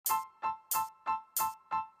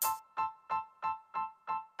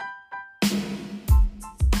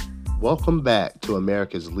Welcome back to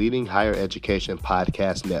America's leading higher education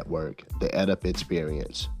podcast network, the EdUp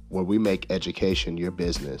Experience, where we make education your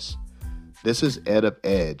business. This is EdUp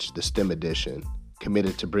Edge, the STEM edition,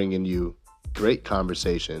 committed to bringing you great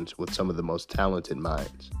conversations with some of the most talented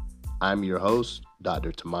minds. I'm your host,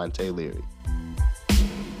 Dr. Tamonte Leary.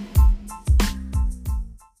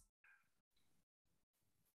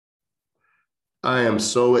 I am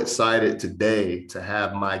so excited today to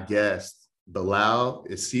have my guest, Bilal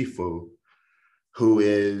Issifou, who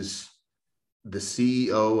is the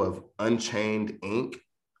CEO of Unchained Inc.,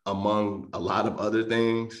 among a lot of other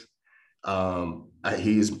things.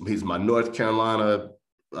 He's my North Carolina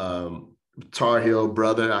Tar Heel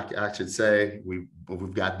brother, I should say. We've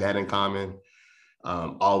got that in common.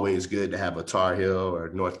 Always good to have a Tar Heel or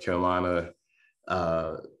North Carolina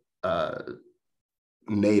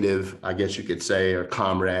native, I guess you could say, or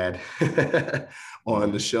comrade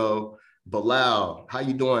on the show. Bilal, how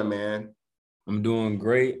you doing, man? I'm doing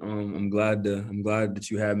great. I'm glad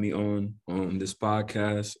that you had me on this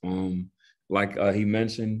podcast. Like he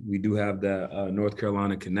mentioned, we do have that North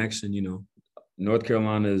Carolina connection. You know, North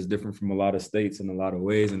Carolina is different from a lot of states in a lot of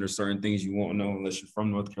ways, and there's certain things you won't know unless you're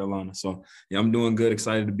from North Carolina. So yeah, I'm doing good.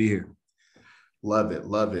 Excited to be here. Love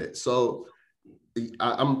it. So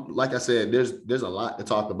I'm like I said, there's a lot to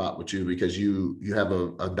talk about with you because you have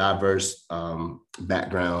a diverse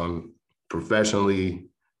background professionally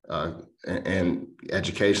and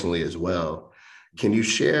educationally as well. Can you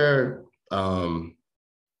share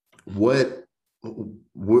where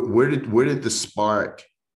did the spark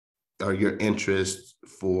or your interest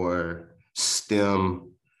for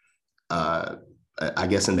STEM, I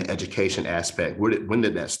guess in the education aspect, when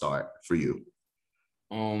did that start for you?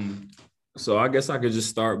 So I guess I could just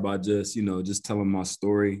start by just telling my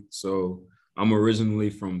story. So I'm originally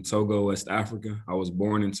from Togo, West Africa. I was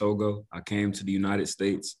born in Togo. I came to the United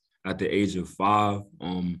States at the age of 5.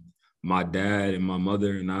 My dad and my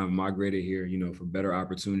mother and I migrated here, for better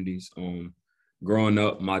opportunities. Growing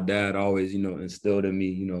up, my dad always, instilled in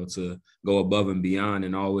me, to go above and beyond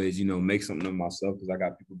and always, make something of myself because I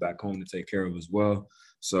got people back home to take care of as well.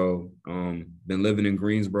 So been living in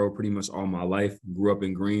Greensboro pretty much all my life. Grew up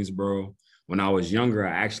in Greensboro. When I was younger,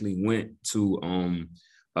 I actually went to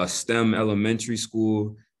a STEM elementary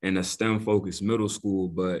school and a STEM focused middle school.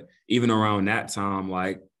 But even around that time,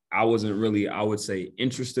 like I wasn't really, I would say,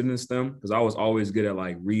 interested in STEM because I was always good at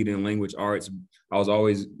like reading, language arts. I was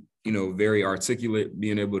always, very articulate,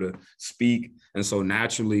 being able to speak. And so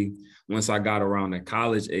naturally, once I got around the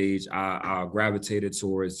college age, I gravitated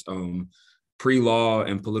towards pre-law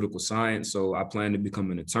and political science. So I planned to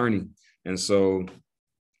become an attorney. And so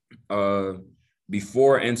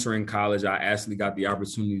before entering college, I actually got the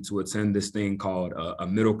opportunity to attend this thing called a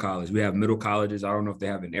middle college. We have middle colleges. I don't know if they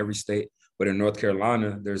have in every state, but in North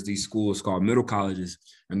Carolina, there's these schools called middle colleges,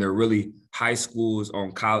 and they're really high schools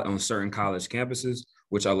on certain college campuses,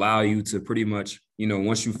 which allow you to pretty much,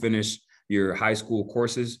 once you finish your high school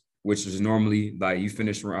courses, which is normally like you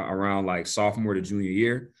finish around like sophomore to junior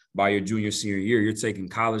year, by your senior year, you're taking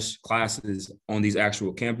college classes on these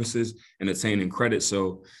actual campuses and attaining credit.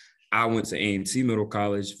 So I went to A&T Middle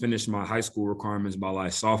College, finished my high school requirements by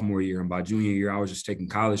like sophomore year. And by junior year, I was just taking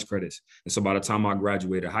college credits. And so by the time I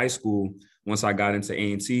graduated high school, once I got into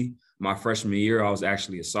A&T, my freshman year, I was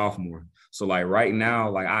actually a sophomore. So like right now,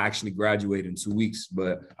 like I actually graduated in 2 weeks,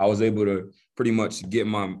 but I was able to pretty much get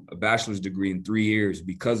my bachelor's degree in 3 years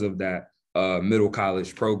because of that middle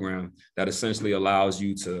college program that essentially allows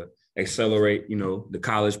you to accelerate, the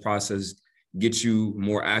college process, get you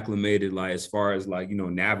more acclimated, like as far as like,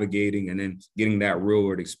 navigating and then getting that real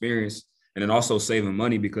world experience. And then also saving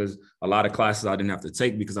money because a lot of classes I didn't have to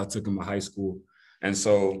take because I took them in high school. And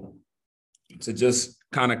so to just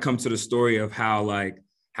kind of come to the story of how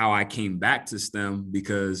I came back to STEM,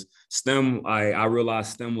 because STEM, I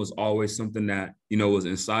realized STEM was always something that, was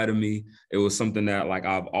inside of me. It was something that like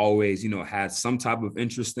I've always, had some type of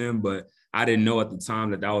interest in, but I didn't know at the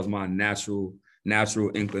time that was my natural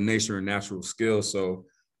inclination or natural skill. So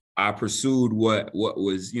I pursued what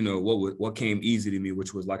was, what came easy to me,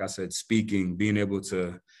 which was, like I said, speaking, being able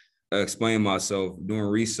to explain myself, doing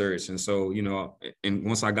research. And so, and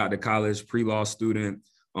once I got to college, pre-law student,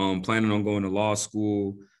 planning on going to law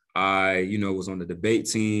school, I, was on the debate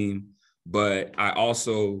team, but I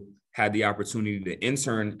also had the opportunity to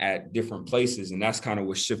intern at different places. And that's kind of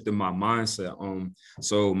what shifted my mindset.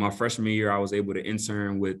 So my freshman year, I was able to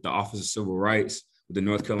intern with the Office of Civil Rights with the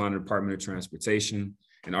North Carolina Department of Transportation.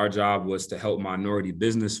 And our job was to help minority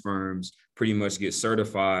business firms pretty much get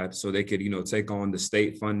certified so they could, take on the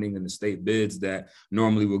state funding and the state bids that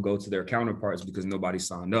normally would go to their counterparts because nobody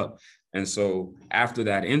signed up. And so after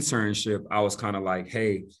that internship, I was kind of like,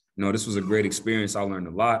 hey, this was a great experience. I learned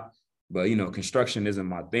a lot, but, construction isn't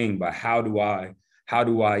my thing. But how do I,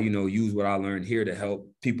 use what I learned here to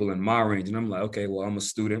help people in my range? And I'm like, okay, well, I'm a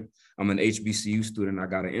student. I'm an HBCU student. I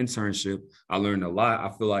got an internship. I learned a lot. I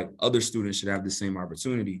feel like other students should have the same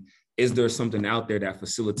opportunity. Is there something out there that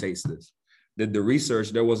facilitates this? Did the research,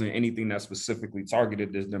 there wasn't anything that specifically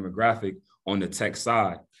targeted this demographic on the tech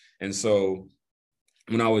side. And so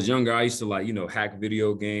when I was younger, I used to hack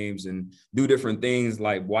video games and do different things,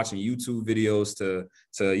 like watching YouTube videos to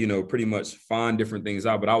pretty much find different things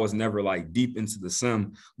out. But I was never like deep into the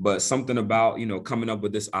sim. But something about, coming up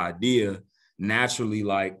with this idea naturally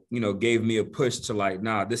gave me a push to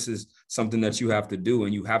nah, this is something that you have to do,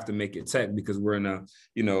 and you have to make it tech, because we're in a,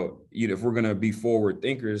 if we're going to be forward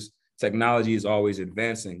thinkers, technology is always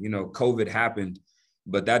advancing. COVID happened,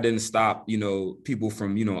 but that didn't stop, people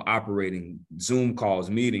from, operating Zoom calls,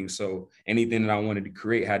 meetings. So anything that I wanted to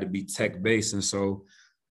create had to be tech-based. And so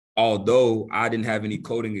although I didn't have any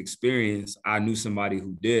coding experience, I knew somebody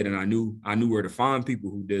who did, and I knew where to find people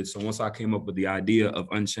who did. So once I came up with the idea of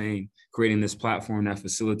Unchained, creating this platform that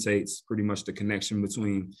facilitates pretty much the connection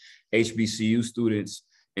between HBCU students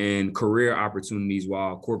and career opportunities,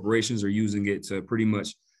 while corporations are using it to pretty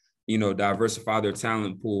much diversify their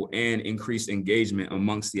talent pool and increase engagement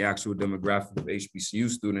amongst the actual demographic of HBCU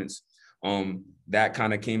students. That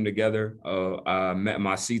kind of came together. I met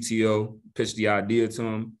my CTO, pitched the idea to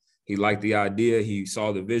him. He liked the idea. He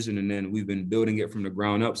saw the vision, and then we've been building it from the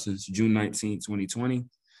ground up since June 19, 2020.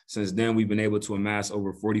 Since then, we've been able to amass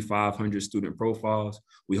over 4,500 student profiles.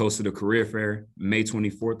 We hosted a career fair May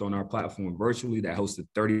 24th on our platform virtually that hosted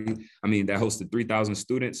 3,000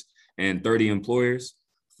 students and 30 employers.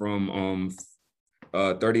 From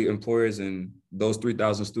 30 employers, and those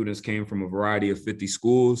 3,000 students came from a variety of 50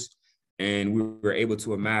 schools. And we were able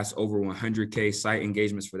to amass over 100K site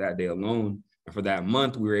engagements for that day alone. And for that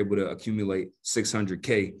month, we were able to accumulate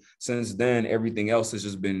 600K. Since then, everything else has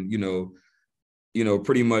just been,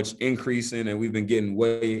 pretty much increasing, and we've been getting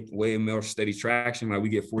way more steady traction. Like we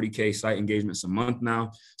get 40K site engagements a month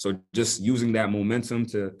now. So just using that momentum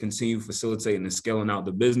to continue facilitating and scaling out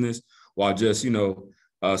the business, while just,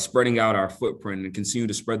 spreading out our footprint and continue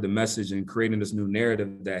to spread the message and creating this new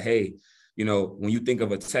narrative that, hey, when you think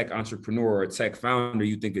of a tech entrepreneur or a tech founder,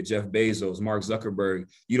 you think of Jeff Bezos, Mark Zuckerberg.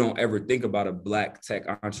 You don't ever think about a Black tech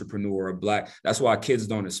entrepreneur or Black. That's why kids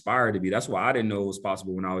don't aspire to be. That's why I didn't know it was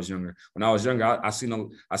possible when I was younger. When I was younger, I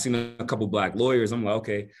seen a couple Black lawyers. I'm like,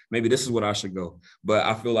 okay, maybe this is what I should go. But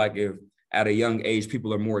I feel like if at a young age,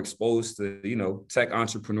 people are more exposed to, tech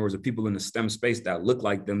entrepreneurs or people in the STEM space that look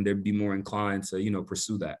like them, they'd be more inclined to,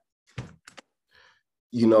 pursue that.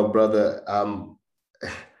 Brother, I'm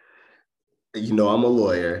a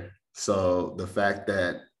lawyer. So the fact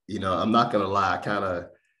that, I'm not going to lie,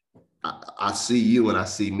 I see you and I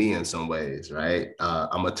see me in some ways, right?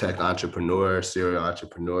 I'm a tech entrepreneur, serial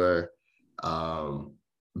entrepreneur,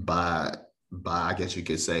 by I guess you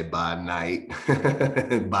could say by night.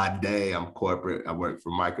 By day, I'm corporate. I work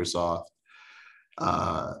for Microsoft.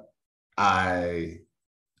 I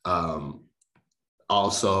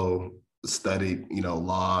also studied,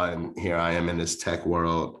 law, and here I am in this tech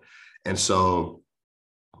world. And so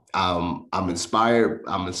I'm inspired.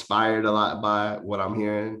 I'm inspired a lot by what I'm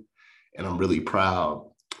hearing, and I'm really proud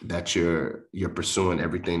that you're pursuing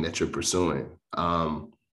everything that you're pursuing.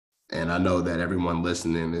 And I know that everyone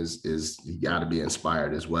listening is you got to be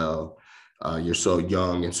inspired as well. You're so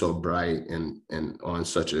young and so bright, and on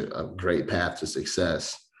such a great path to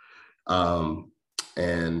success.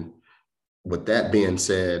 And with that being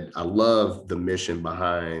said, I love the mission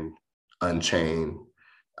behind Unchained.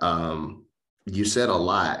 You said a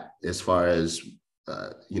lot as far as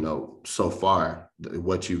so far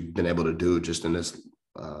what you've been able to do just in this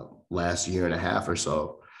last year and a half or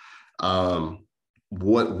so.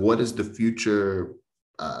 What does the future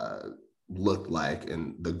look like,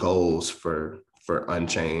 and the goals for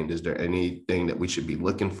Unchained? Is there anything that we should be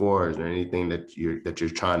looking for? Is there anything that you're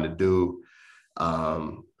trying to do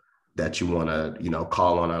that you want to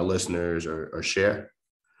call on our listeners or share?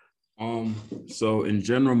 So in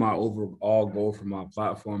general, my overall goal for my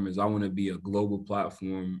platform is I want to be a global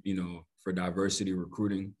platform, for diversity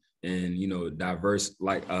recruiting, and diverse,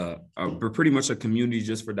 pretty much a community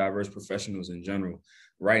just for diverse professionals in general.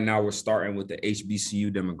 Right now, we're starting with the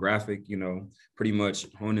HBCU demographic, pretty much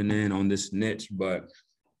honing in on this niche. But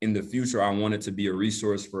in the future, I want it to be a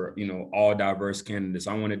resource for all diverse candidates.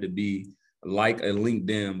 I want it to be like a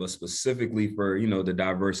LinkedIn, but specifically for the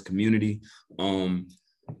diverse community.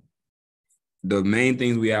 the main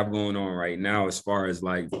things we have going on right now, as far as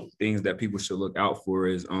like things that people should look out for,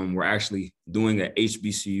 is we're actually doing an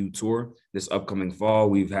HBCU tour this upcoming fall.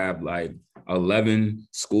 We've had like 11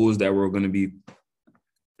 schools that we're going to be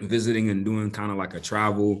visiting and doing kind of like a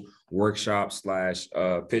travel workshop slash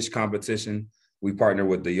pitch competition. We partner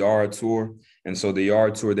with the Yard Tour. And so the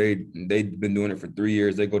Yard Tour, they've been doing it for 3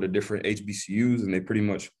 years. They go to different HBCUs and they pretty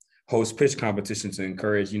much host pitch competitions to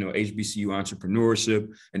encourage, HBCU entrepreneurship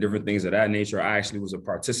and different things of that nature. I actually was a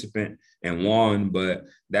participant and won, but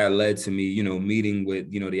that led to me, meeting with,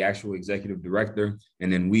 the actual executive director.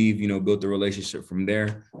 And then we've, built a relationship from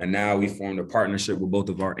there. And now we formed a partnership with both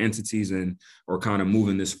of our entities, and we're kind of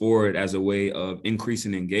moving this forward as a way of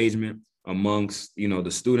increasing engagement amongst,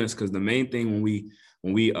 the students. Because the main thing when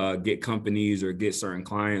we get companies or get certain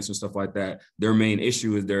clients and stuff like that, their main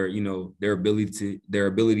issue is their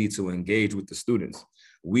ability to engage with the students.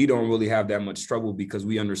 We don't really have that much trouble because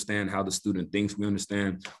we understand how the student thinks. We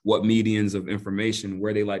understand what medians of information,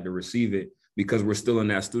 where they like to receive it, because we're still in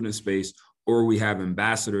that student space, or we have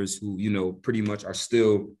ambassadors who, pretty much are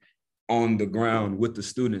still on the ground with the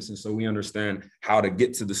students. And so we understand how to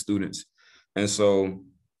get to the students. And so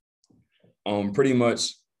pretty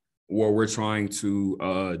much what we're trying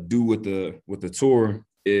to do with the tour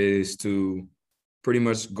is to pretty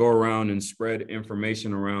much go around and spread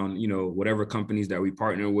information around, whatever companies that we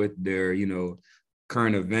partner with, their,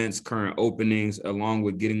 current events, current openings, along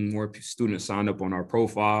with getting more students signed up on our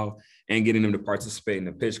profile and getting them to participate in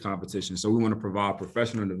the pitch competition. So we want to provide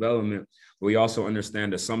professional development, but we also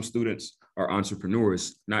understand that some students are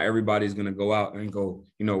entrepreneurs. Not everybody's going to go out and go,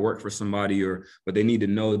 work for somebody, but they need to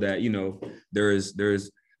know that,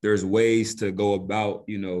 there's ways to go about,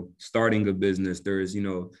 starting a business.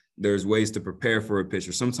 There's ways to prepare for a pitch,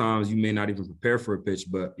 or sometimes you may not even prepare for a pitch,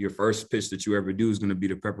 but your first pitch that you ever do is going to be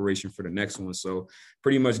the preparation for the next one. So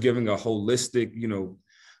pretty much giving a holistic,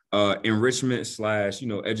 enrichment slash,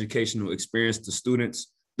 educational experience to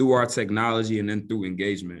students through our technology and then through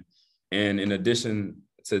engagement. And in addition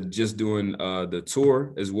to just doing the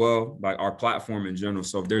tour as well, by our platform in general.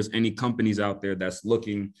 So if there's any companies out there that's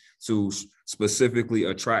looking to specifically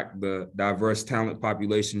attract the diverse talent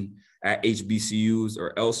population at HBCUs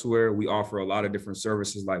or elsewhere, we offer a lot of different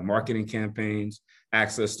services like marketing campaigns,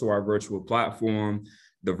 access to our virtual platform,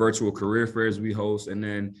 the virtual career fairs we host. And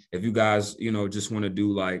then if you guys, just want to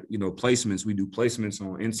do like, placements, we do placements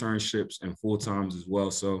on internships and full-times as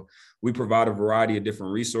well. So we provide a variety of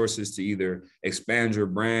different resources to either expand your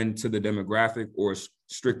brand to the demographic or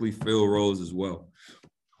strictly fill roles as well.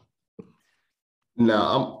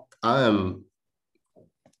 Now, I am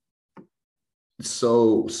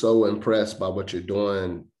so impressed by what you're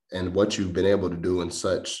doing and what you've been able to do in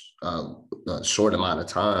such a short amount of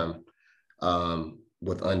time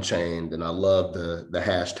with Unchained. And I love the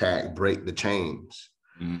hashtag break the chains.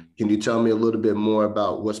 Mm-hmm. Can you tell me a little bit more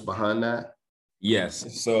about what's behind that?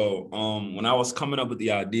 Yes. So when I was coming up with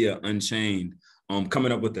the idea, Unchained,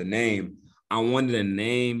 coming up with the name, I wanted a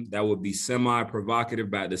name that would be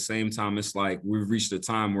semi-provocative, but at the same time, it's like we've reached a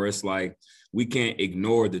time where it's like we can't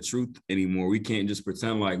ignore the truth anymore. We can't just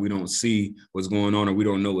pretend like we don't see what's going on or we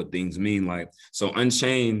don't know what things mean. Like, so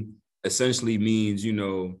Unchained essentially means,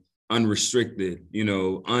 unrestricted,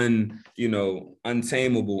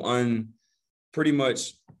 untamable, pretty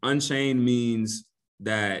much Unchained means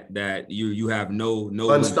that you have no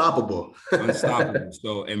unstoppable. Unstoppable.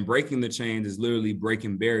 So, and breaking the chains is literally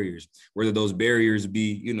breaking barriers, whether those barriers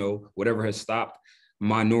be, whatever has stopped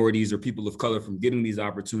minorities or people of color from getting these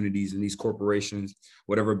opportunities in these corporations,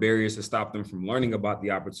 whatever barriers have stopped them from learning about the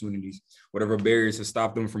opportunities, whatever barriers have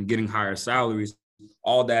stopped them from getting higher salaries.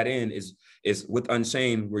 All that is with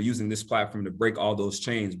Unchained, we're using this platform to break all those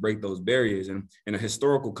chains, break those barriers. And in a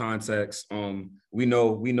historical context, we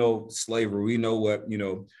know slavery, we know what,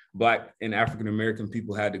 Black and African-American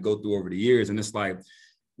people had to go through over the years. And it's like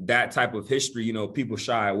that type of history, people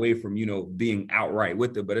shy away from, being outright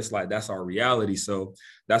with it, but it's like, that's our reality. So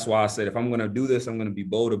that's why I said, if I'm going to do this, I'm going to be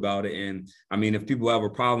bold about it. And I mean, if people have a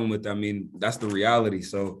problem with it, that's the reality.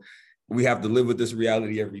 So we have to live with this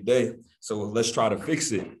reality every day. So let's try to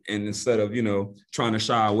fix it. And instead of, trying to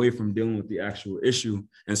shy away from dealing with the actual issue.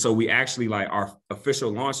 And so we actually, like, our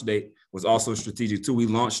official launch date was also strategic too. We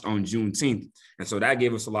launched on Juneteenth. And so that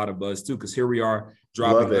gave us a lot of buzz too, because here we are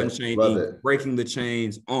dropping Unchained, breaking the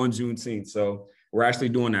chains on Juneteenth. So we're actually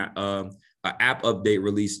doing an app update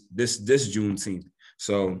release this Juneteenth.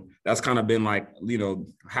 So that's kind of been like,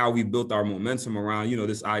 how we built our momentum around,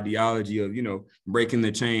 this ideology of, breaking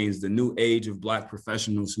the chains, the new age of Black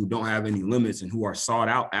professionals who don't have any limits and who are sought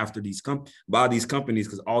out after by these companies,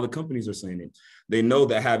 because all the companies are saying it. They know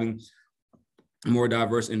that having more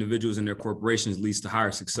diverse individuals in their corporations leads to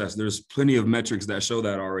higher success. There's plenty of metrics that show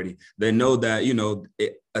that already. They know that,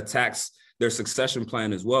 it attacks their succession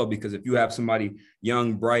plan as well, because if you have somebody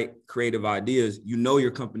young, bright, creative ideas, your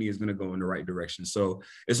company is going to go in the right direction. So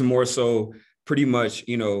it's more so pretty much,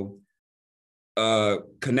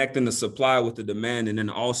 connecting the supply with the demand, and then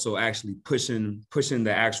also actually pushing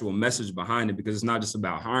the actual message behind it, because it's not just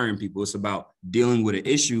about hiring people, it's about dealing with an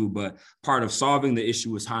issue. But part of solving the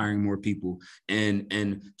issue is hiring more people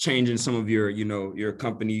and changing some of your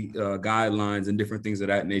company guidelines and different things of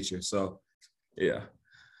that nature. So yeah.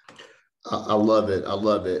 I love it. I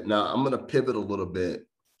love it. Now I'm going to pivot a little bit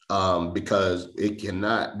because we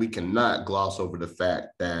cannot gloss over the fact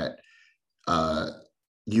that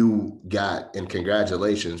you got, and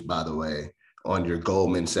congratulations, by the way, on your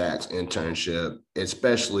Goldman Sachs internship,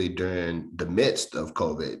 especially during the midst of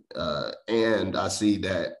COVID. And I see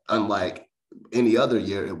that unlike any other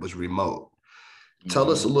year, it was remote.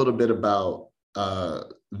 Tell us a little bit about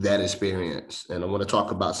that experience. And I want to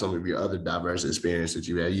talk about some of your other diverse experiences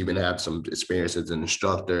you had. You even have some experience as an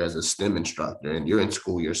instructor, as a STEM instructor, and you're in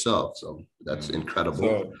school yourself. So that's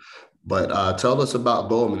incredible. But tell us about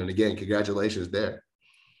Goldman. And again, congratulations there.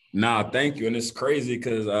 Nah, thank you. And it's crazy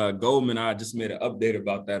because Goldman, I just made an update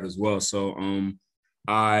about that as well. So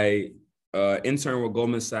I interned with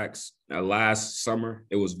Goldman Sachs last summer.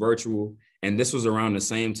 It was virtual. And this was around the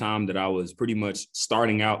same time that I was pretty much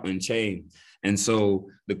starting out Unchained. And so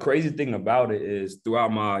the crazy thing about it is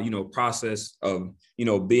throughout my, process of,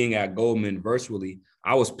 being at Goldman virtually,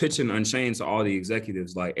 I was pitching Unchained to all the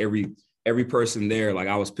executives, like every person there. Like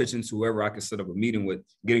I was pitching to whoever I could set up a meeting with,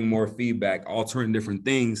 getting more feedback, altering different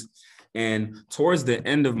things. And towards the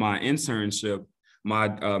end of my internship,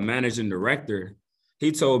 my managing director,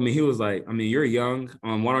 he told me, he was like, I mean, you're young.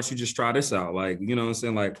 Why don't you just try this out? Like, you know what I'm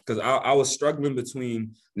saying? Like, because I was struggling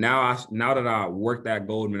between now that I worked at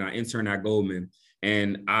Goldman, I interned at Goldman,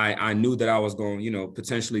 and I knew that I was going,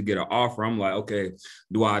 potentially get an offer. I'm like, okay,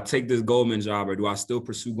 do I take this Goldman job or do I still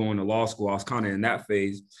pursue going to law school? I was kind of in that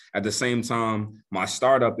phase. At the same time, my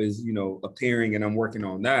startup is, appearing, and I'm working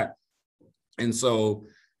on that. And so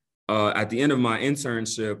at the end of my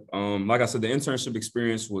internship, like I said, the internship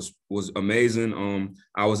experience was amazing.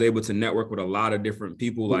 I was able to network with a lot of different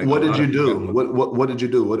people. Like, what did you do? What did you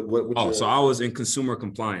do? So I was in consumer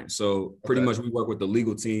compliance. So pretty much we work with the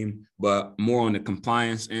legal team, but more on the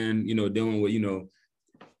compliance and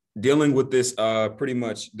dealing with this pretty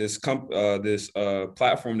much this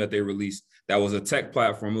platform that they released that was a tech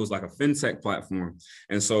platform. It was like a fintech platform,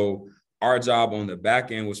 and so our job on the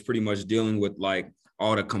back end was pretty much dealing with like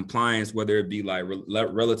all the compliance, whether it be like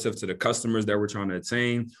relative to the customers that we're trying to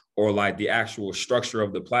attain, or like the actual structure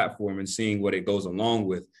of the platform and seeing what it goes along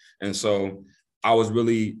with. And so I was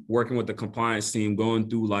really working with the compliance team, going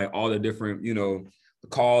through like all the different,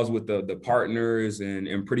 calls with the partners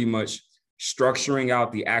and pretty much structuring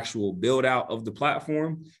out the actual build out of the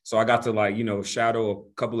platform. So I got to shadow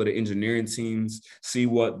a couple of the engineering teams, see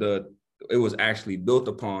what it was actually built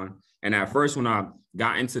upon. And at first, when I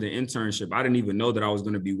got into the internship, I didn't even know that I was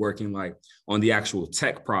going to be working like on the actual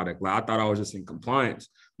tech product. Like I thought I was just in compliance.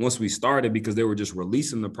 Once we started, because they were just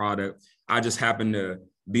releasing the product, I just happened to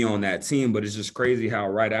be on that team. But it's just crazy how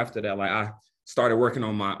right after that, like I started working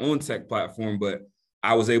on my own tech platform, but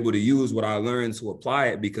I was able to use what I learned to apply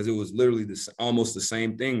it, because it was literally almost the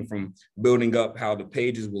same thing, from building up how the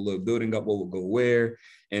pages will look, building up what will go where,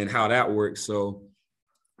 and how that works. So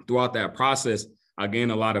throughout that process, I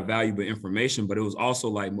gained a lot of valuable information, but it was also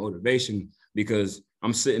like motivation, because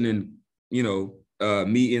I'm sitting in,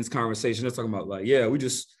 meetings, conversations, they're talking about like, yeah, we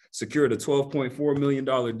just secured a $12.4 million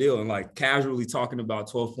deal, and like casually talking about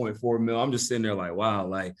 12.4 mil. I'm just sitting there like, wow,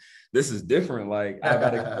 like this is different. Like I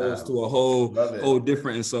got exposed to a whole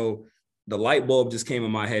different. And so the light bulb just came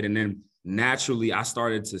in my head. And then naturally I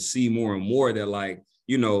started to see more and more that like,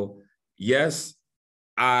 yes,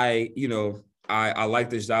 I like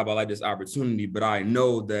this job. I like this opportunity, but I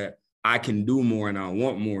know that I can do more and I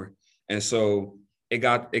want more. And so it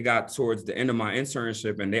got towards the end of my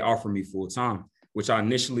internship, and they offered me full time, which I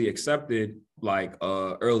initially accepted like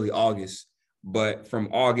early August. But from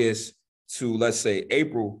August to, let's say,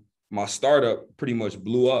 April, my startup pretty much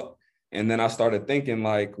blew up. And then I started thinking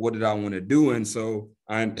like, what did I want to do? And so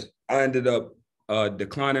I ended up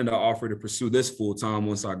declining the offer to pursue this full time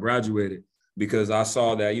once I graduated, because I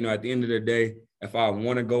saw that, at the end of the day, if I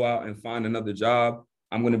want to go out and find another job,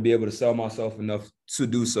 I'm going to be able to sell myself enough to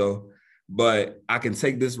do so. But I can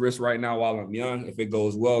take this risk right now while I'm young. If it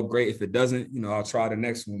goes well, great. If it doesn't, I'll try the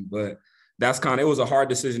next one. But it was a hard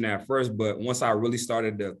decision at first. But once I really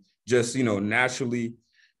started to just, naturally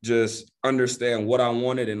just understand what I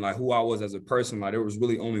wanted and like who I was as a person. Like there was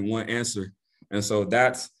really only one answer. And so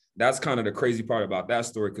that's kind of the crazy part about that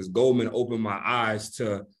story, because Goldman opened my eyes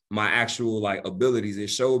to my actual like abilities. It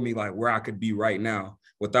showed me like where I could be right now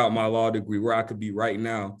without my law degree, where I could be right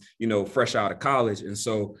now, you know, fresh out of college. And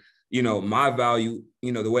so, you know, my value,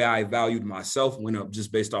 you know, the way I valued myself went up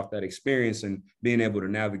just based off that experience and being able to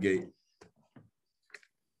navigate.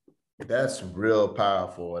 That's real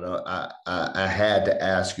powerful. And I had to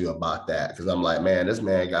ask you about that because I'm like, man, this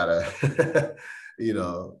man got a, you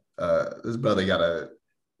know, this brother got a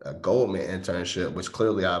Goldman internship, which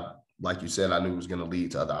clearly like you said, I knew was going to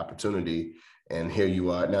lead to other opportunity. And here you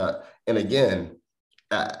are now. And again,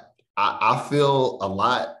 I feel a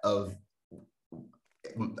lot of,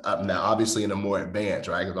 now obviously in a more advanced,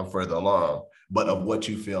 right? Because I'm further along, but of what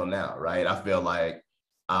you feel now, right? I feel like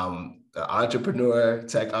an entrepreneur,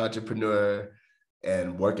 tech entrepreneur,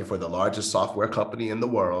 and working for the largest software company in the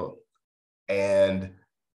world. And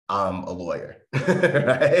I'm a lawyer,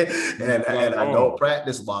 right? And I don't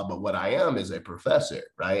practice law, but what I am is a professor,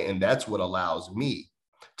 right? And that's what allows me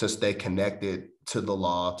to stay connected to the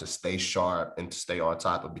law, to stay sharp and to stay on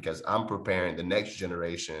top of, because I'm preparing the next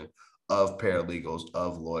generation of paralegals,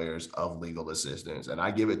 of lawyers, of legal assistants. And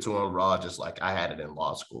I give it to them raw, just like I had it in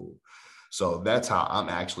law school. So that's how I'm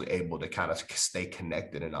actually able to kind of stay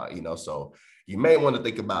connected and, you know, so you may want to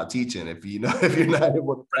think about teaching if you know, if you're not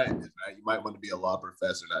able to practice, right? You might want to be a law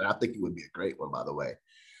professor. And I think you would be a great one, by the way.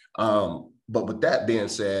 But with that being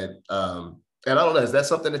said, and I don't know, is that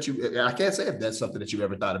something that I can't say if that's something that you've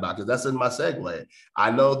ever thought about, because that's in my segue.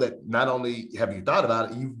 I know that not only have you thought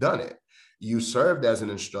about it, you've done it. You served as an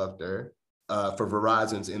instructor for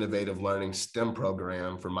Verizon's Innovative Learning STEM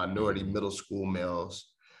program for minority middle school males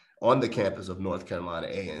on the campus of North Carolina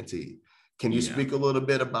A&T. Can you speak a little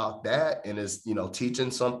bit about that? And is, you know, teaching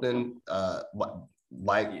something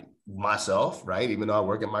like myself, right? Even though I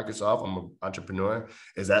work at Microsoft, I'm an entrepreneur.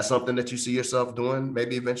 Is that something that you see yourself doing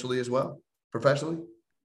maybe eventually as well, professionally?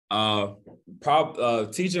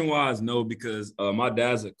 Teaching wise, no, because my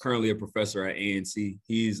dad's currently a professor at A&T.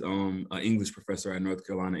 He's an English professor at North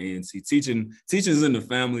Carolina A&T. Teaching's in the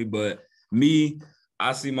family, but me,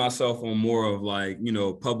 I see myself on more of like, you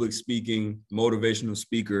know, public speaking, motivational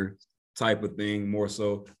speaker type of thing more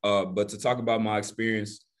so. But to talk about my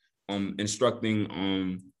experience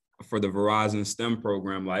instructing for the Verizon STEM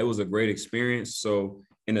program, like it was a great experience. So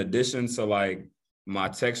in addition to like my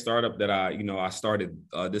tech startup that I started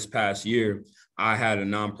this past year, I had a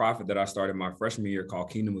nonprofit that I started my freshman year called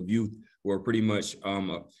Kingdom of Youth, where pretty much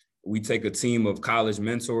we take a team of college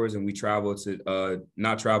mentors and we travel to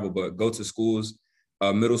go to schools,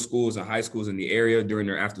 middle schools and high schools in the area during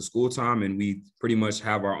their after school time. And we pretty much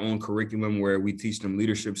have our own curriculum where we teach them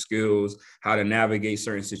leadership skills, how to navigate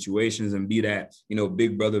certain situations and be that, you know,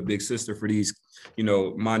 big brother, big sister for these, you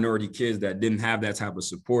know, minority kids that didn't have that type of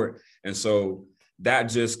support. And so that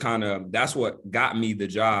just that's what got me the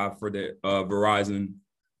job for the Verizon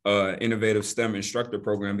innovative STEM instructor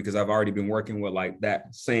program, because I've already been working with like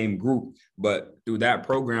that same group. But through that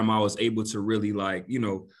program, I was able to really like, you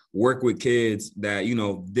know, work with kids that, you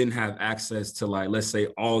know, didn't have access to like, let's say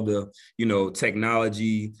all the, you know,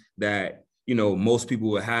 technology that, you know, most people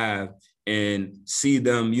would have, and see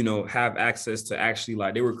them, you know, have access to actually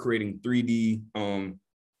like they were creating 3D.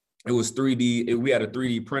 It was 3D. We had a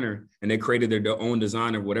 3D printer and they created their own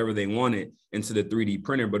design of whatever they wanted into the 3D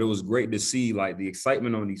printer. But it was great to see like the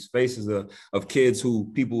excitement on these faces of kids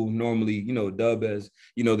who people normally, you know, dub as,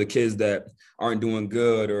 you know, the kids that aren't doing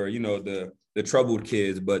good, or, you know, the troubled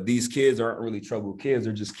kids. But these kids aren't really troubled kids.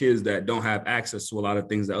 They're just kids that don't have access to a lot of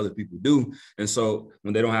things that other people do. And so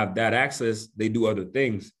when they don't have that access, they do other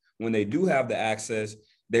things. When they do have the access,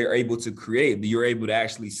 they're able to create. You're able to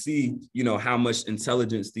actually see, you know, how much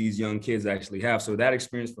intelligence these young kids actually have. So that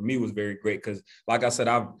experience for me was very great, because like I said,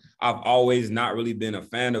 I've always not really been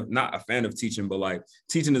not a fan of teaching, but like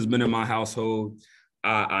teaching has been in my household.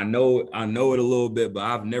 I know it a little bit, but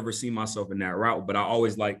I've never seen myself in that route. But I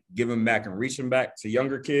always like giving back and reaching back to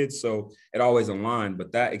younger kids. So it always aligned.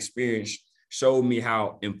 But that experience showed me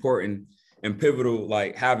how important and pivotal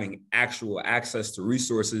like having actual access to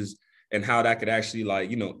resources, and how that could actually like,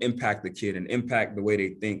 you know, impact the kid and impact the way they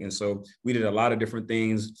think. And so we did a lot of different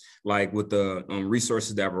things, like with the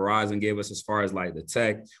resources that Verizon gave us as far as like the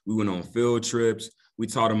tech. We went on field trips. We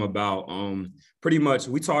taught them about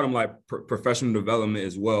we taught them like professional development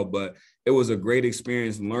as well. But it was a great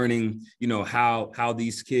experience learning, you know, how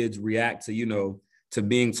these kids react to, you know, to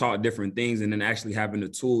being taught different things, and then actually having the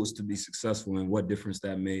tools to be successful, and what difference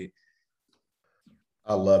that made.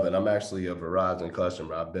 I love it. I'm actually a Verizon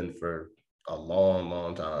customer. I've been for A long,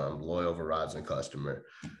 long time, loyal Verizon customer.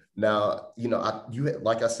 Now,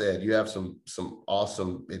 like I said, you have some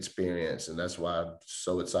awesome experience, and that's why I'm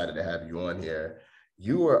so excited to have you on here.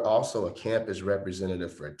 You are also a campus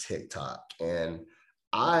representative for TikTok, and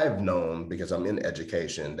I've known, because I'm in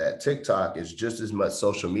education, that TikTok is just as much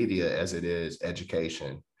social media as it is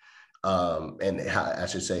education, and how, I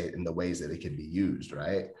should say, in the ways that it can be used,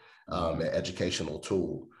 right? An educational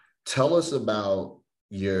tool. Tell us about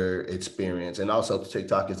your experience, and also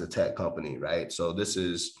TikTok is a tech company, right? So this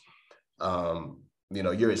is,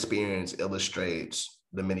 your experience illustrates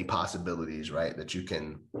the many possibilities, right?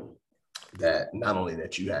 That not only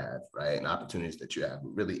that you have, right, and opportunities that you have,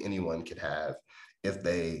 but really anyone could have if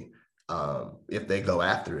they go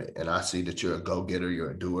after it. And I see that you're a go-getter,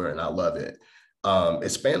 you're a doer, and I love it.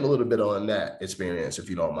 Expand a little bit on that experience, if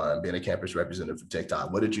you don't mind, being a campus representative for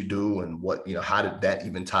TikTok. What did you do, and how did that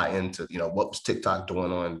even tie into, what was TikTok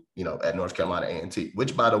doing on, at North Carolina A&T,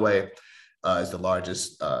 which, by the way, is the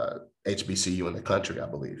largest HBCU in the country, I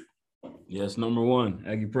believe. Yes, number one,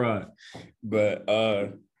 Aggie Pride. But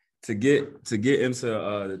to get into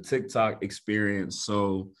the TikTok experience,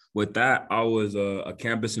 so with that, I was a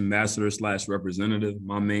campus ambassador / representative.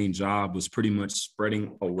 My main job was pretty much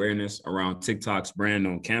spreading awareness around TikTok's brand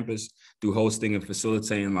on campus through hosting and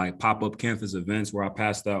facilitating like pop-up campus events where I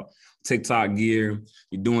passed out TikTok gear,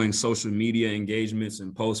 doing social media engagements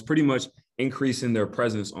and posts, pretty much increasing their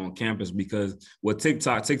presence on campus. Because what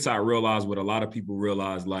TikTok realized, what a lot of people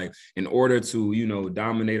realize, like in order to,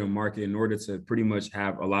 dominate a market, in order to pretty much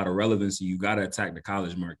have a lot of relevancy, you got to attack the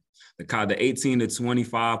college market. The 18 to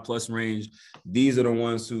 25 plus range, these are the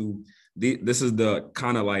ones who, this is the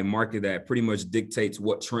kind of like market that pretty much dictates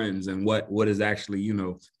what trends and what is actually,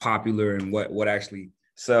 popular and what actually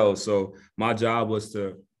sells. So my job was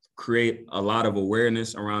to create a lot of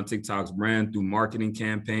awareness around TikTok's brand through marketing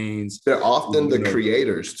campaigns. They're often the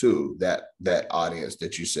creators too, that audience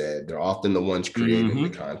that you said. They're often the ones creating the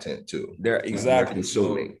content too. They're exactly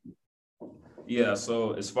consuming. Yeah.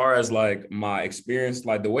 So as far as like my experience,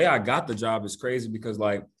 like the way I got the job is crazy because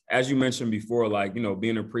like, as you mentioned before, like,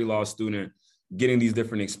 being a pre-law student, getting these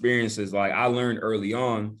different experiences, like I learned early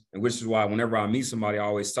on, and which is why whenever I meet somebody, I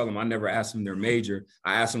always tell them, I never ask them their major.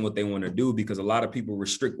 I ask them what they want to do, because a lot of people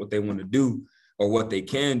restrict what they want to do or what they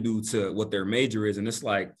can do to what their major is. And it's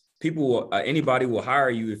like, anybody will hire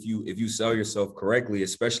you if you sell yourself correctly,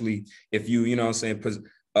 especially if you,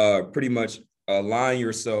 pretty much align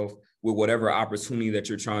yourself with whatever opportunity that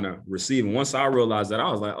you're trying to receive. And once I realized that, I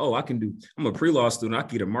was like, oh, I'm a pre-law student. I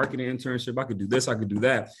could get a marketing internship. I could do this, I could do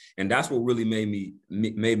that. And that's what really made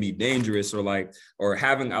me dangerous, or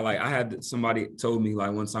having, I had somebody told me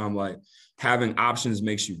like one time, like having options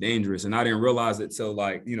makes you dangerous. And I didn't realize it till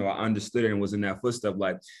I understood it and was in that footstep.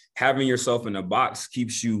 Like having yourself in a box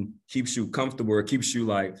keeps you comfortable, or keeps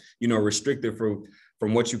you restricted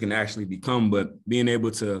from what you can actually become. But being able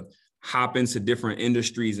to hop into different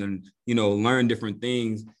industries and, learn different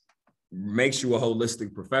things makes you a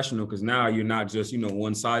holistic professional, because now you're not just,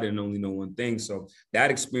 one-sided and only know one thing. So that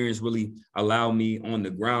experience really allowed me on the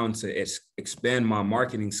ground to expand my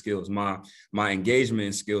marketing skills, my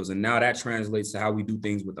engagement skills. And now that translates to how we do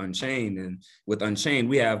things with Unchained. And with Unchained,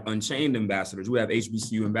 we have Unchained ambassadors. We have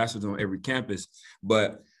HBCU ambassadors on every campus.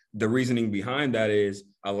 But the reasoning behind that is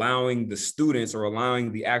allowing the students, or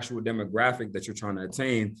allowing the actual demographic that you're trying to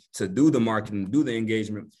attain, to do the marketing, do the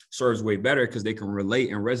engagement, serves way better, because they can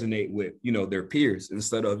relate and resonate with, their peers,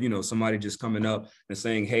 instead of, somebody just coming up and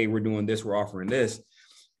saying, hey, we're doing this, we're offering this.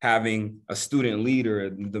 Having a student leader,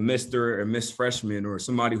 the Mr. or Miss Freshman, or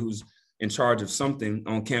somebody who's in charge of something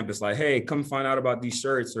on campus, like, hey, come find out about these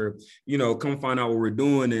shirts, or, come find out what we're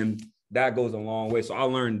doing. And that goes a long way. So I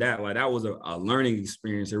learned that, like, that was a learning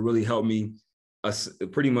experience. It really helped me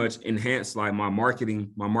pretty much enhance like my marketing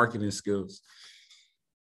skills.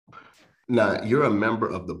 Now, you're a member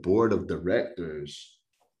of the board of directors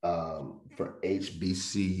for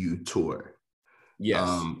HBCU Tour.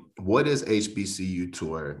 Yes. What is HBCU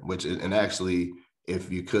Tour? And actually,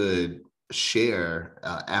 if you could share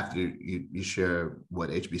after you share what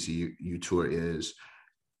HBCU Tour is,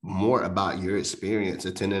 more about your experience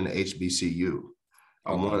attending the HBCU.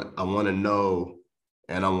 Okay. I want to know,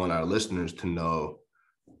 and I want our listeners to know,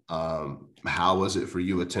 how was it for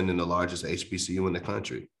you attending the largest HBCU in the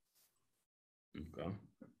country? Okay.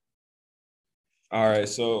 All right.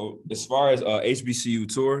 So as far as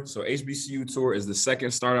HBCU Tour, so HBCU Tour is the second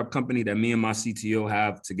startup company that me and my CTO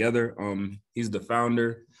have together. He's the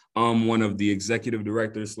founder, one of the executive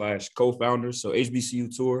directors / co-founders. So HBCU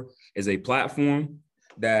Tour is a platform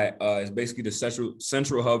that is basically the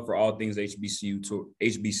central hub for all things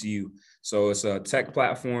HBCU. So it's a tech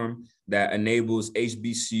platform that enables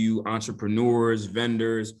HBCU entrepreneurs,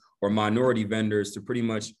 vendors, or minority vendors to pretty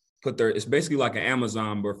much it's basically like an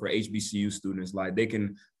Amazon, but for HBCU students. Like they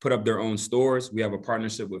can put up their own stores. We have a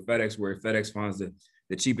partnership with FedEx where FedEx finds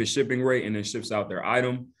the cheapest shipping rate and then ships out their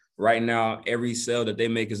item. Right now, every sale that they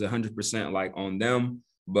make is 100% like on them.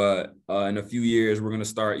 But in a few years, we're going to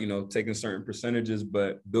start, taking certain percentages,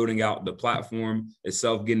 but building out the platform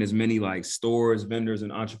itself, getting as many like stores, vendors,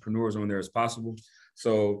 and entrepreneurs on there as possible.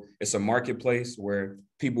 So it's a marketplace where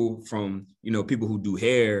people from, people who do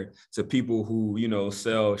hair to people who,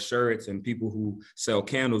 sell shirts and people who sell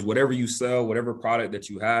candles, whatever you sell, whatever product that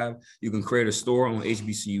you have, you can create a store on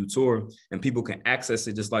HBCU Tour and people can access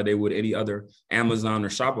it just like they would any other Amazon or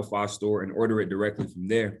Shopify store and order it directly from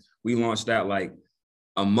there. We launched that like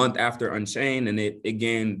a month after Unchained and it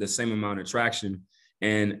gained the same amount of traction.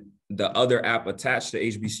 And the other app attached to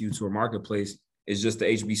HBCU Tour Marketplace is just the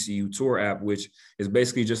HBCU Tour app, which is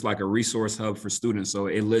basically just like a resource hub for students. So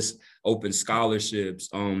it lists open scholarships,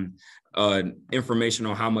 information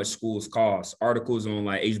on how much schools cost, articles on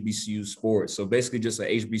like HBCU sports. So basically just an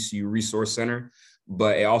HBCU resource center,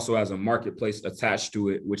 but it also has a marketplace attached to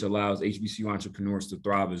it, which allows HBCU entrepreneurs to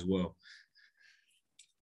thrive as well.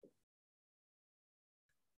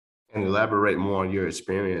 And elaborate more on your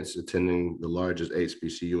experience attending the largest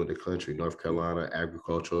HBCU in the country, North Carolina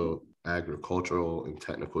Agricultural and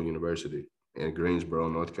Technical University in Greensboro,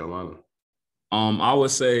 North Carolina. I would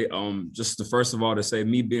say, just first of all, to say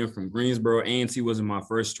me being from Greensboro, A&T wasn't my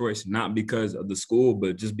first choice, not because of the school,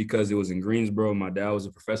 but just because it was in Greensboro. My dad was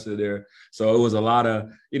a professor there. So it was a lot of,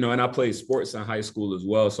 and I played sports in high school as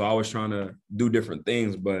well. So I was trying to do different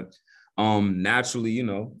things, but naturally,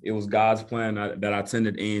 it was God's plan that I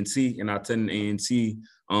attended A&T, and I attended A&T,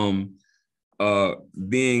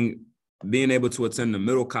 being able to attend the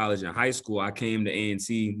middle college in high school. I came to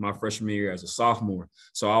A&T my freshman year as a sophomore,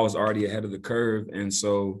 so I was already ahead of the curve. And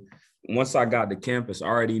so once I got to campus, I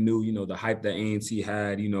already knew, the hype that A&T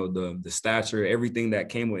had, the stature, everything that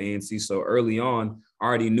came with A&T. So early on, I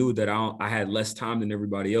already knew that I had less time than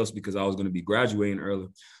everybody else because I was going to be graduating early.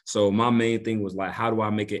 So my main thing was like, how do I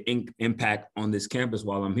make an impact on this campus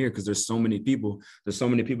while I'm here? Because there's so many people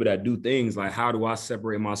that do things. Like, how do I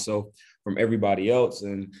separate myself from everybody else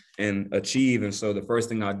and achieve? And so the first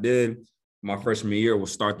thing I did my freshman year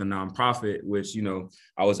was start the nonprofit, which,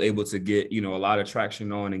 I was able to get, a lot of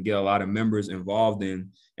traction on and get a lot of members involved in.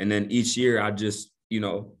 And then each year I just,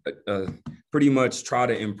 pretty much try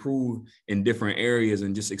to improve in different areas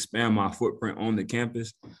and just expand my footprint on the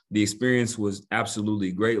campus. The experience was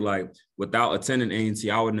absolutely great. Like without attending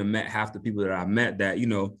A&T, I wouldn't have met half the people that I met that,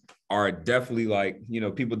 are definitely like,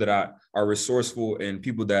 people that are resourceful and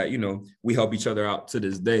people that, we help each other out to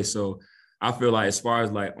this day. So I feel like as far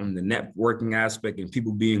as like on the networking aspect and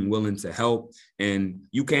people being willing to help, and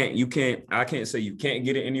I can't say you can't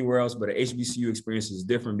get it anywhere else, but an HBCU experience is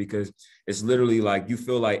different because it's literally like you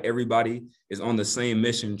feel like everybody is on the same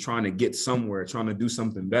mission, trying to get somewhere, trying to do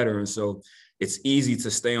something better. And so it's easy to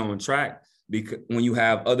stay on track because when you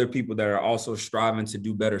have other people that are also striving to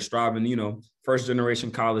do better, first generation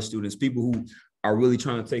college students, people who are really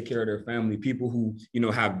trying to take care of their family, people who,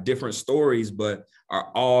 have different stories, but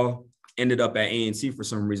are all ended up at A&T for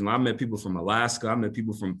some reason. I met people from Alaska. I met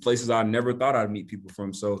people from places I never thought I'd meet people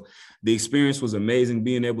from. So the experience was amazing,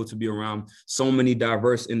 being able to be around so many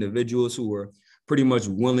diverse individuals who were pretty much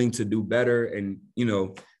willing to do better and,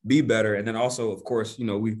 be better. And then also, of course,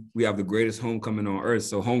 we have the greatest homecoming on earth.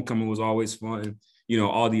 So homecoming was always fun.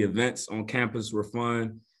 All the events on campus were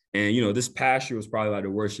fun. And, this past year was probably like the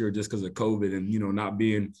worst year just because of COVID and, not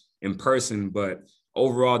being in person. But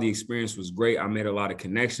overall, the experience was great. I made a lot of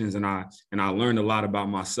connections and I learned a lot about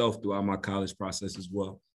myself throughout my college process as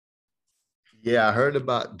well. Yeah, I heard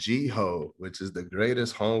about GHO, which is the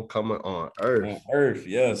greatest homecoming on earth. On earth,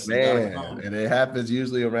 yes. Man, and it happens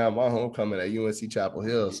usually around my homecoming at UNC Chapel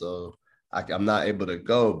Hill. So I'm not able to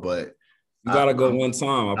go, but you gotta go one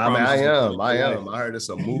time. I am. I heard it's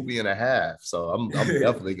a movie and a half, so I'm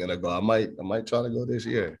definitely gonna go. I might try to go this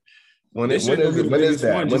year. When is that?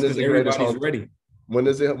 When is the greatest homecoming?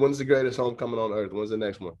 When's the greatest homecoming on earth? When's the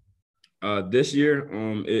next one? This year,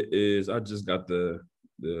 it is. I just got the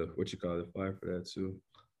what you call it, flyer for that too.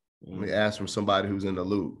 Let me ask from somebody who's in the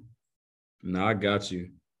loop. No, I got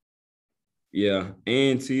you. Yeah,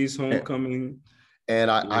 A&T's homecoming.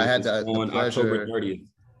 And I had the on pleasure. October 30th.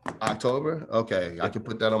 October? Okay, I can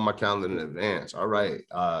put that on my calendar in advance. All right.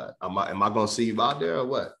 Am I going to see you out there or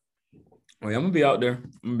what? Oh, yeah, I'm gonna be out there.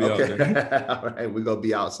 I'm gonna be out Okay. there. All right. We're going to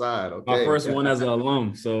be outside. My Okay. first one as an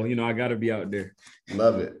alum, so I got to be out there.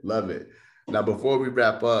 Love it. Love it. Now, before we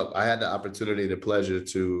wrap up, I had the opportunity, the pleasure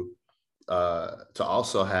to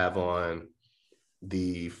also have on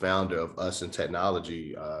the founder of Us in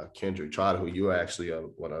Technology, Kendrick Trotter, who you are actually an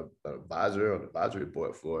advisor on the advisory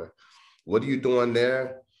board for. What are you doing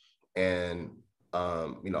there? And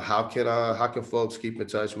how can folks keep in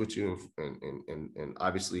touch with you? And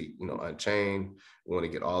obviously, Unchained. We want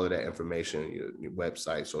to get all of that information, your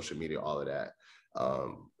website, social media, all of that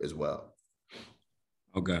as well.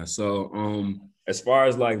 Okay, so as far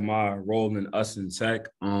as like my role in Us in Tech,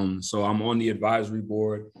 so I'm on the advisory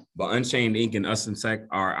board, but Unchained Inc. and Us in Tech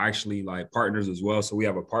are actually like partners as well. So we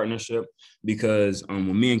have a partnership because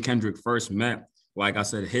when me and Kendrick first met, like I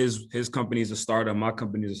said, his company is a startup, my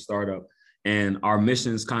company is a startup, and our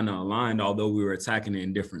missions kind of aligned, although we were attacking it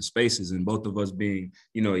in different spaces, and both of us being,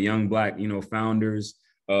 young Black, founders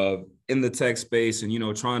in the tech space,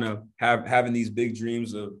 and trying to having these big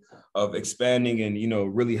dreams of expanding and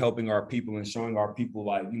really helping our people and showing our people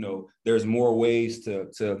like there's more ways to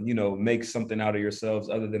make something out of yourselves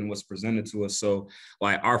other than what's presented to us. So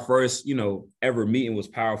like our first ever meeting was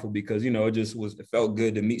powerful because it felt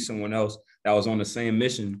good to meet someone else that was on the same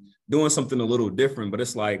mission doing something a little different. But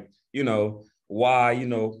it's like why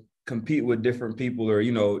compete with different people or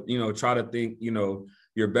try to think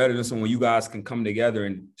you're better than someone. You guys can come together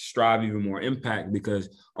and strive even more impact, because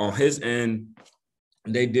on his end,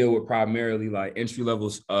 they deal with primarily like entry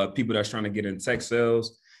levels, people that's trying to get in tech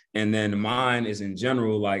sales. And then mine is in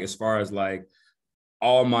general, like as far as like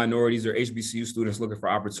all minorities or HBCU students looking for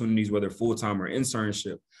opportunities, whether full-time or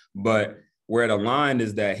internship. But where it aligned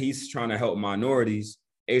is that he's trying to help minorities.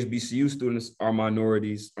 HBCU students are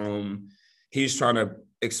minorities. He's trying to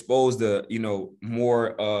expose the,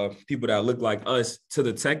 more people that look like us to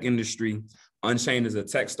the tech industry. Unchained is a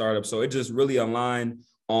tech startup. So it just really aligned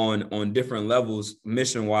on different levels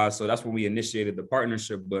mission wise. So that's when we initiated the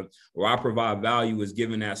partnership. But where I provide value is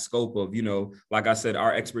given that scope of, like I said,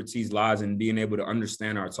 our expertise lies in being able to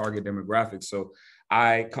understand our target demographics. So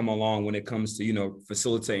I come along when it comes to,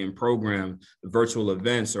 facilitating program, virtual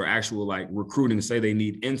events, or actual like recruiting. Say they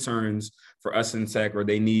need interns for Us in Tech, or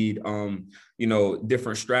they need,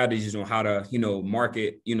 different strategies on how to,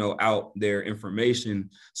 market, out their information.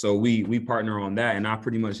 So we partner on that, and I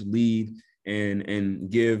pretty much lead and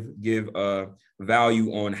give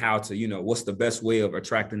value on how to, what's the best way of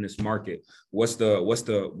attracting this market? What's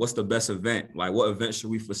the best event? Like what event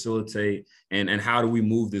should we facilitate, and how do we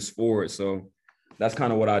move this forward? So that's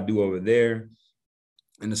kind of what I do over there.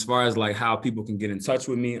 And as far as like how people can get in touch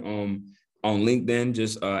with me on LinkedIn,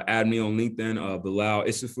 just add me on LinkedIn, Bilal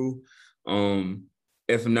Issifou.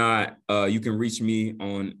 If not, you can reach me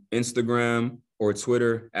on Instagram or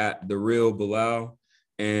Twitter at The Real Bilal.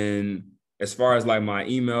 And as far as like my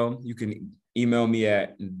email, you can email me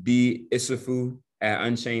at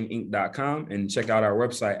bissifou@unchainedinc.com and check out our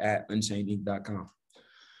website at unchainedinc.com.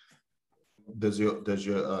 Does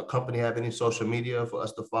your company have any social media for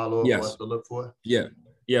us to follow? Yes. For us to look for? Yeah.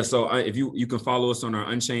 So if you can follow us on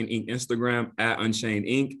our Unchained Inc. Instagram at Unchained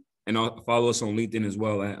Inc. and follow us on LinkedIn as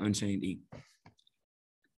well at Unchained Inc.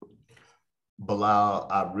 Bilal,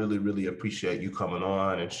 I really, really appreciate you coming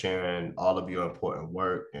on and sharing all of your important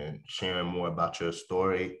work and sharing more about your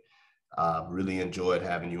story. Really enjoyed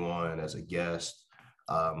having you on as a guest.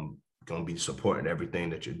 Going to be supporting everything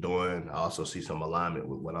that you're doing. I also see some alignment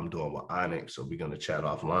with what I'm doing with Onyx, so we're going to chat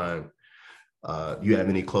offline. You have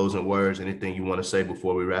any closing words, anything you want to say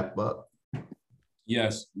before we wrap up?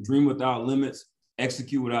 Yes. Dream without limits,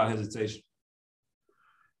 execute without hesitation.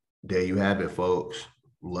 There you have it, folks.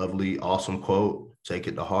 Lovely, awesome quote. Take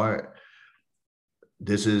it to heart.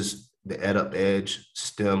 This is the Ed Up Edge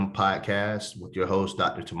STEM podcast with your host,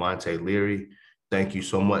 Dr. Tamonte Leary. Thank you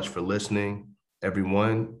so much for listening.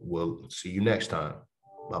 Everyone, we'll see you next time.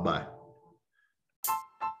 Bye-bye.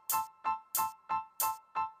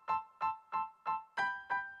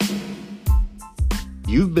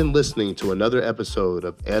 You've been listening to another episode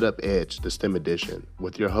of Ed Up Edge, the STEM edition,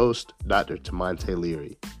 with your host, Dr. Tamonte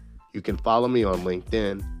Leary. You can follow me on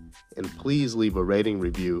LinkedIn, and please leave a rating,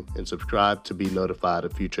 review, and subscribe to be notified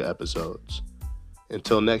of future episodes.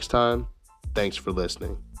 Until next time, thanks for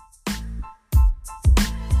listening.